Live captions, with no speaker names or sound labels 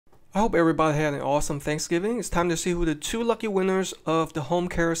I hope everybody had an awesome Thanksgiving. It's time to see who the 2 lucky winners of the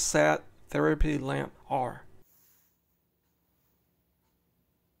HomeCare SAT therapy lamp are.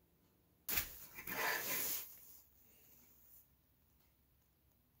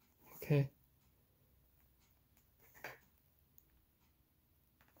 Okay.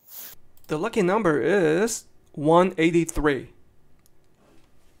 The lucky number is 183.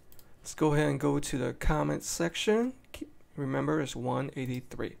 Let's go ahead and go to the comment section. Remember, it's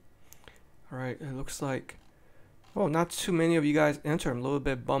 183. Alright, it looks like, oh, not too many of you guys entered. I'm a little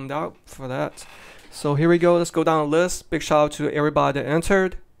bit bummed out for that. So here we go. Let's go down the list. Big shout out to everybody that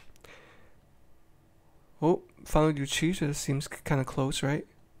entered. Oh, finally you cheese. It seems kind of close, right?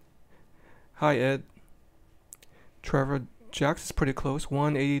 Hi, Ed. Trevor Jax is pretty close.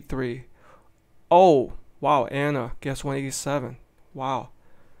 183. Oh, wow. Anna, guess 187. Wow.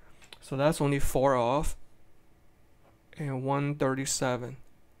 So that's only 4 off. And 137.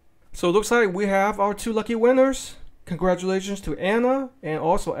 So it looks like we have our 2 lucky winners. Congratulations to Anna and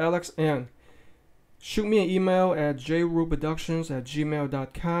also Alex N. Shoot me an email at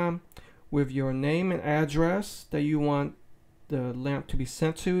jrubeproductions@gmail.com with your name and address that you want the lamp to be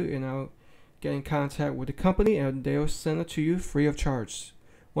sent to, and I'll get in contact with the company and they'll send it to you free of charge.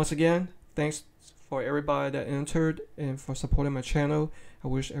 Once again, thanks for everybody that entered and for supporting my channel. I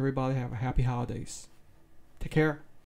wish everybody have a happy holidays. Take care.